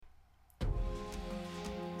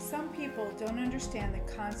people don't understand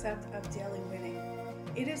the concept of daily winning.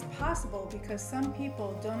 It is possible because some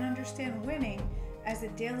people don't understand winning as a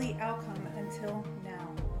daily outcome until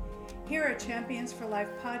now. Here at Champions for Life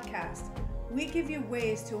podcast, we give you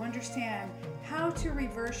ways to understand how to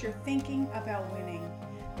reverse your thinking about winning.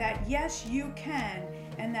 That yes, you can,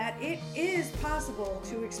 and that it is possible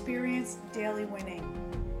to experience daily winning.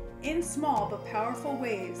 In small but powerful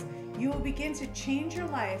ways, you will begin to change your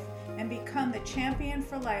life and become the champion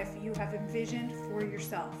for life you have envisioned for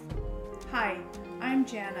yourself. Hi, I'm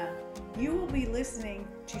Jana. You will be listening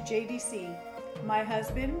to JDC, my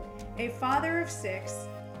husband, a father of 6,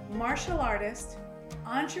 martial artist,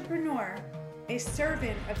 entrepreneur, a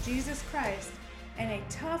servant of Jesus Christ, and a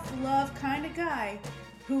tough love kind of guy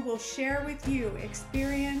who will share with you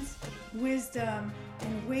experience, wisdom,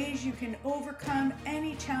 and ways you can overcome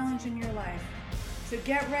any challenge in your life. So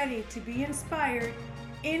get ready to be inspired,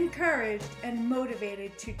 encouraged, and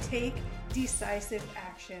motivated to take decisive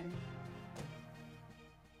action.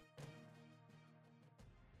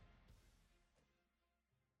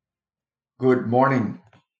 Good morning,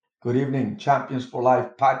 good evening, Champions for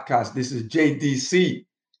Life podcast. This is JDC.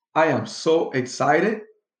 I am so excited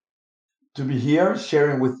to be here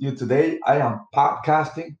sharing with you today. I am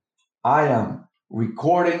podcasting, I am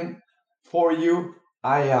recording for you,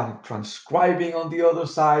 I am transcribing on the other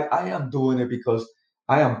side. I am doing it because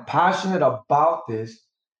I am passionate about this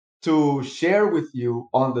to share with you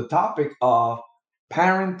on the topic of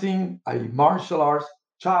parenting a martial arts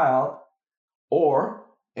child or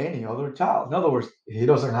any other child. In other words, he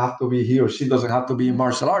or she doesn't have to be in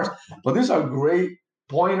martial arts. But these are great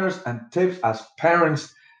pointers and tips as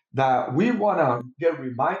parents that we want to get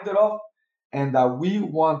reminded of and that we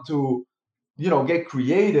want to, get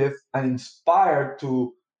creative and inspired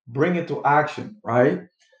to bring it to action, right?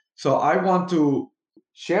 So I want to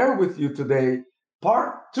share with you today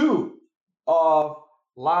part 2 of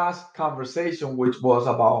last conversation, which was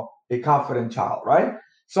about a confident child, right?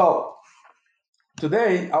 So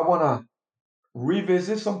today I want to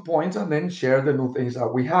revisit some points and then share the new things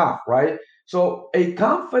that we have, right? So a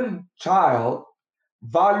confident child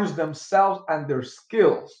values themselves and their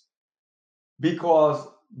skills because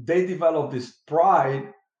they develop this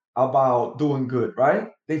pride about doing good, right?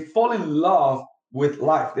 They fall in love with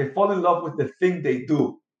life. They fall in love with the thing they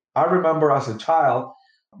do. I remember as a child,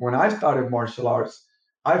 when I started martial arts,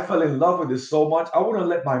 I fell in love with it so much. I wouldn't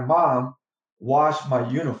let my mom wash my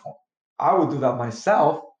uniform. I would do that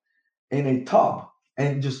myself in a tub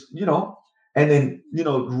and just, and then,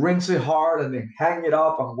 rinse it hard and then hang it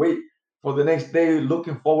up and wait for the next day,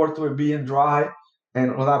 looking forward to it being dry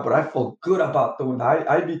and all that. But I felt good about doing that.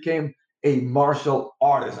 I became a martial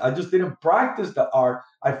artist. I just didn't practice the art.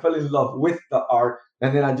 I fell in love with the art.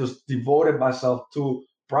 And then I just devoted myself to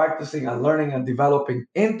practicing and learning and developing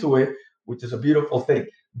into it, which is a beautiful thing.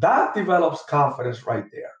 That develops confidence right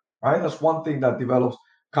there, right? That's one thing that develops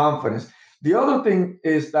confidence. The other thing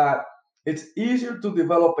is that it's easier to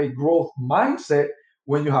develop a growth mindset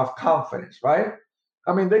when you have confidence, right?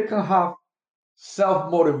 I mean, they can have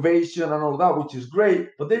self motivation and all that, which is great,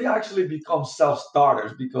 but they actually become self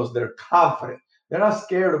starters because they're confident. They're not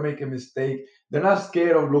scared to make a mistake. They're not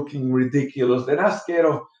scared of looking ridiculous. They're not scared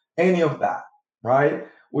of any of that, right?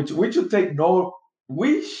 Which we should take note.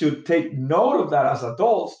 We should take note of that as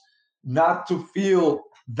adults, not to feel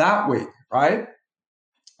that way, right?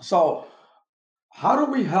 So how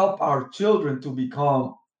do we help our children to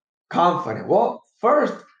become confident? Well,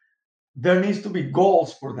 first, there needs to be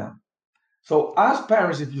goals for them. So, as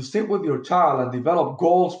parents, if you sit with your child and develop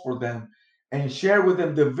goals for them and share with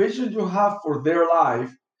them the vision you have for their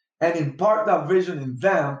life and impart that vision in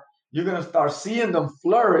them, you're going to start seeing them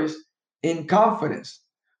flourish in confidence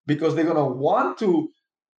because they're going to want to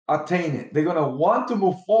attain it. They're going to want to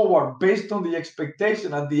move forward based on the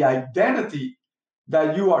expectation and the identity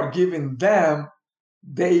that you are giving them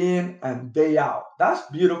day in and day out. That's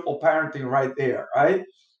beautiful parenting right there, right?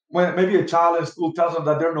 When maybe a child in school tells them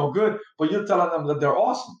that they're no good, but you're telling them that they're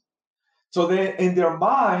awesome. So they, in their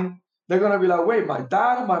mind, they're gonna be like, wait, my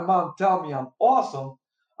dad and my mom tell me I'm awesome.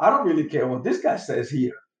 I don't really care what this guy says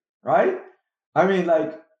here, right? I mean,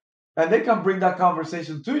 like, and they can bring that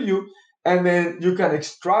conversation to you, and then you can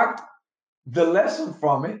extract the lesson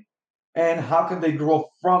from it, and how can they grow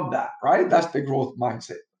from that, right? That's the growth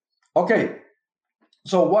mindset. Okay,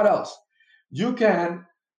 so what else? You can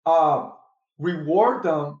uh, reward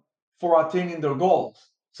them for attaining their goals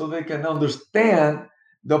so they can understand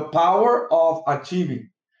the power of achieving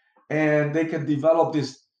and they can develop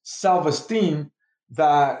this self-esteem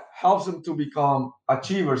that helps them to become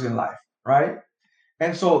achievers in life, right?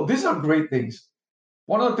 And so these are great things.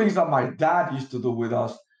 One of the things that my dad used to do with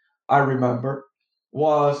us, I remember,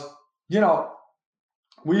 was, you know,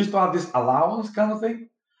 we used to have this allowance kind of thing.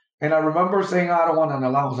 And I remember saying, I don't want an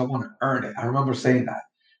allowance, I want to earn it. I remember saying that.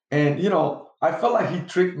 And, I felt like he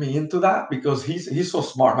tricked me into that because he's so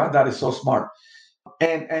smart. My dad is so smart.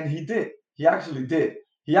 And he did. He actually did.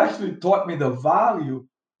 He actually taught me the value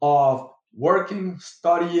of working,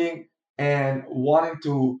 studying, and wanting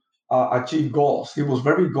to achieve goals. He was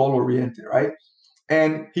very goal oriented, right?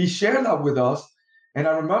 And he shared that with us. And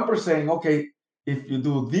I remember saying, okay, if you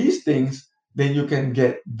do these things, then you can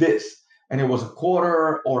get this. And it was a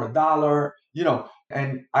quarter or a dollar,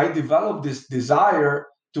 And I developed this desire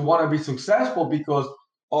to want to be successful because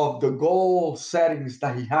of the goal settings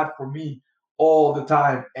that he had for me all the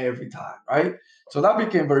time, every time, right? So that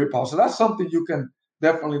became very powerful. So that's something you can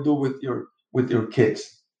definitely do with your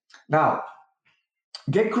kids. Now,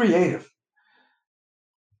 get creative.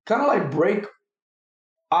 Kind of like break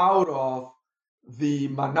out of the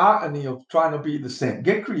monotony of trying to be the same.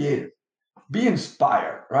 Get creative, be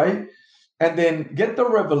inspired, right? And then get the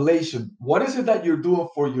revelation. What is it that you're doing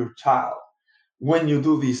for your child when you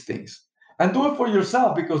do these things? And do it for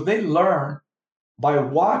yourself because they learn by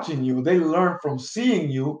watching you, they learn from seeing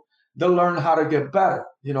you, they learn how to get better.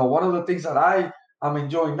 One of the things that I am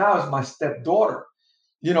enjoying now is my stepdaughter.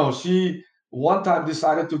 She one time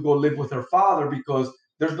decided to go live with her father because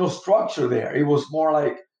there's no structure there. It was more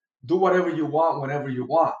like do whatever you want, whenever you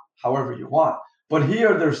want, however you want. But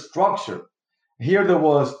here there's structure. Here there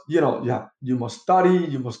was, yeah, you must study,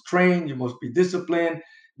 you must train, you must be disciplined,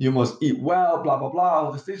 you must eat well, blah, blah, blah,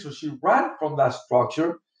 all these things. So she ran from that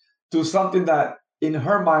structure to something that in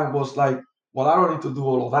her mind was like, well, I don't need to do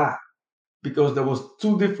all of that because there was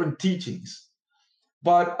two different teachings.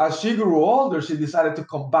 But as she grew older, she decided to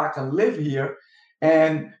come back and live here.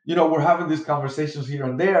 And, we're having these conversations here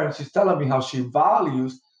and there. And she's telling me how she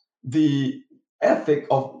values the ethic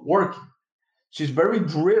of working. She's very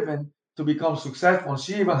driven to become successful. And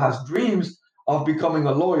she even has dreams of becoming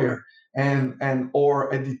a lawyer and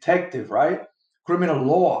or a detective, right? Criminal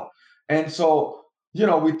law. And so,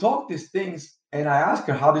 we talk these things and I asked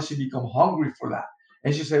her how did she become hungry for that?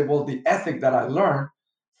 And she said, well, the ethic that I learned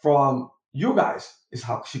from you guys is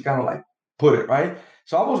how she kind of like put it, right?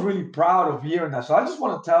 So I was really proud of hearing that. So I just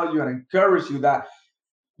want to tell you and encourage you that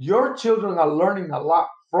your children are learning a lot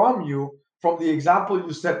from you, from the example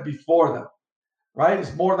you set before them, right?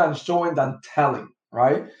 It's more than showing than telling,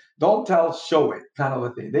 right? Don't tell, show it, kind of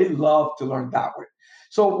a thing. They love to learn that way.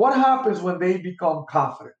 So, what happens when they become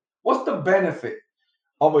confident? What's the benefit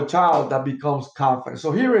of a child that becomes confident?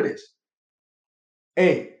 So, here it is.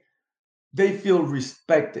 A, they feel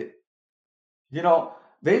respected. You know,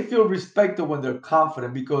 they feel respected when they're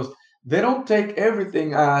confident because they don't take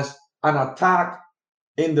everything as an attack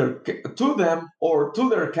in their to them or to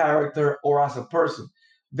their character or as a person.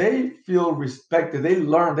 They feel respected. They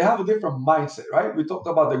learn. They have a different mindset, right? We talked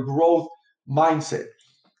about the growth mindset,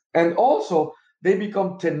 and also they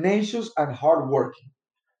become tenacious and hardworking.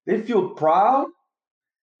 They feel proud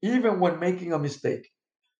even when making a mistake.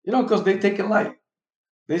 Because they take it light.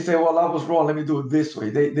 They say, well, I was wrong. Let me do it this way.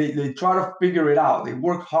 They try to figure it out. They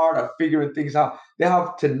work hard at figuring things out. They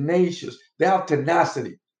have tenacious. They have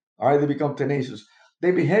tenacity. All right. They become tenacious.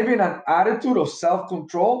 They behave in an attitude of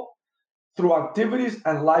self-control through activities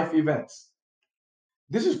and life events.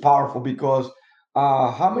 This is powerful because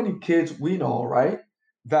how many kids we know, right,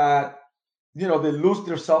 that they lose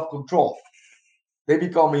their self-control. They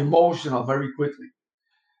become emotional very quickly.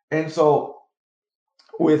 And so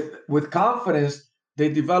with confidence, they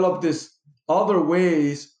develop this other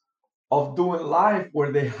ways of doing life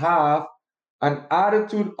where they have an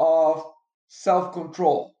attitude of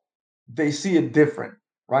self-control. They see it different,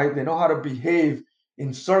 right? They know how to behave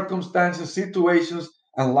in circumstances, situations,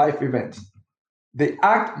 and life events. They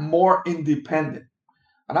act more independent.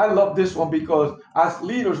 And I love this one because as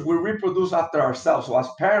leaders, we reproduce after ourselves. So as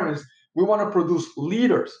parents, we want to produce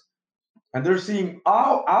leaders. And they're seeing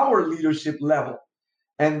our leadership level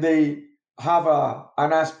and they have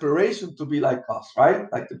an aspiration to be like us,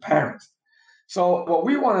 right? Like the parents. So what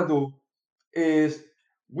we want to do is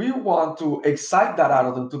we want to excite that out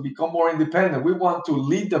of them to become more independent. We want to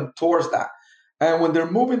lead them towards that. And when they're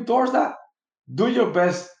moving towards that, do your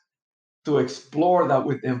best to explore that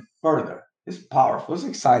with them further. It's powerful, it's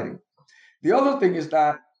exciting. The other thing is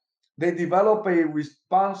that they develop a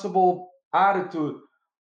responsible attitude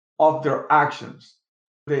of their actions.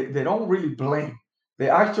 They don't really blame. They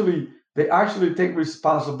actually take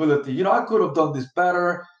responsibility. I could have done this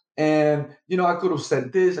better, and I could have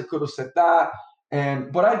said this, I could have said that,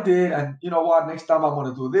 and but I did, and you know what? Next time I'm going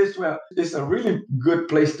to do this. Well, it's a really good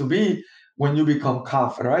place to be when you become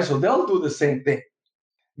confident, right? So they'll do the same thing.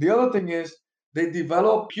 The other thing is they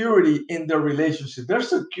develop purity in their relationship. They're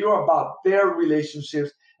secure about their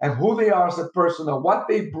relationships and who they are as a person and what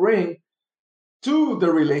they bring to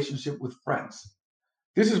the relationship with friends.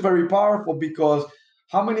 This is very powerful because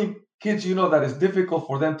how many kids you know that it's difficult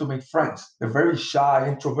for them to make friends? They're very shy,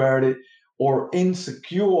 introverted, or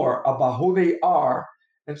insecure about who they are.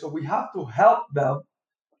 And so we have to help them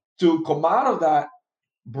to come out of that,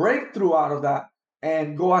 break through out of that,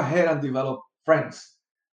 and go ahead and develop friends,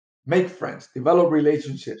 make friends, develop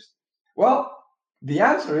relationships. Well, the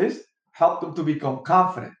answer is help them to become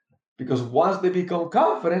confident because once they become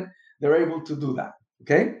confident, they're able to do that.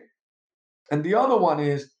 Okay. And the other one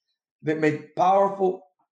is they make powerful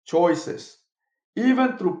choices,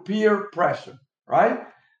 even through peer pressure, right?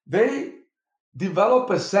 They develop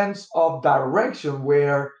a sense of direction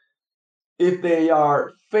where if they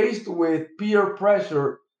are faced with peer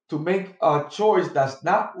pressure to make a choice that's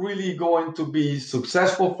not really going to be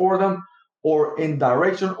successful for them or in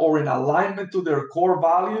direction or in alignment to their core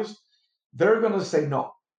values, they're going to say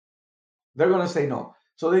no. They're going to say no.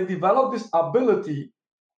 So they develop this ability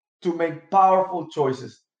to make powerful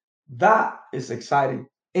choices. That is exciting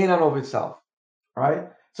in and of itself, right?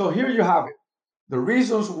 So here you have it. The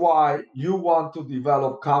reasons why you want to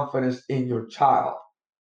develop confidence in your child.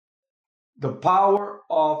 The power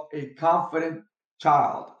of a confident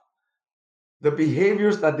child. The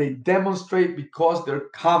behaviors that they demonstrate because they're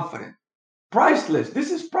confident. Priceless.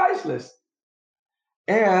 This is priceless.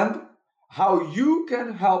 And how you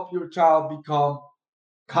can help your child become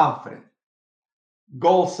confident.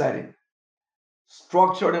 Goal setting,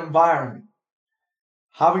 structured environment,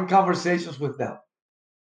 having conversations with them,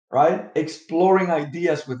 right? Exploring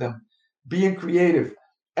ideas with them, being creative,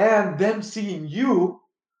 and them seeing you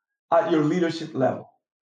at your leadership level.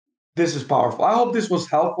 This is powerful. I hope this was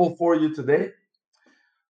helpful for you today.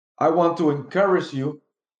 I want to encourage you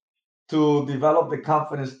to develop the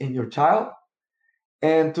confidence in your child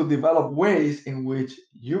and to develop ways in which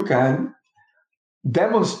you can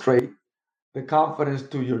demonstrate the confidence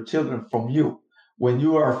to your children from you. When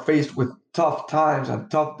you are faced with tough times and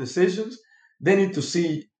tough decisions, they need to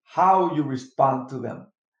see how you respond to them.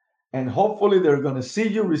 And hopefully they're going to see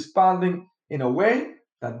you responding in a way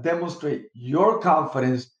that demonstrate your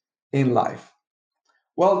confidence in life.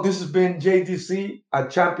 Well, this has been JDC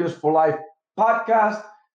at Champions for Life podcast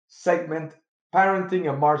segment Parenting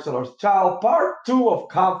a Martial Arts Child, part two of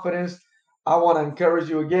confidence. I want to encourage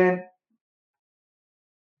you again,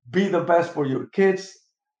 be the best for your kids,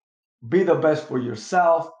 be the best for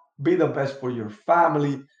yourself, be the best for your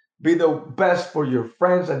family, be the best for your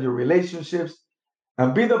friends and your relationships,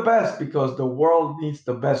 and be the best because the world needs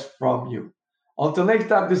the best from you. Until next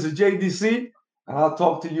time, this is JDC, and I'll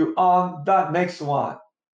talk to you on the next one.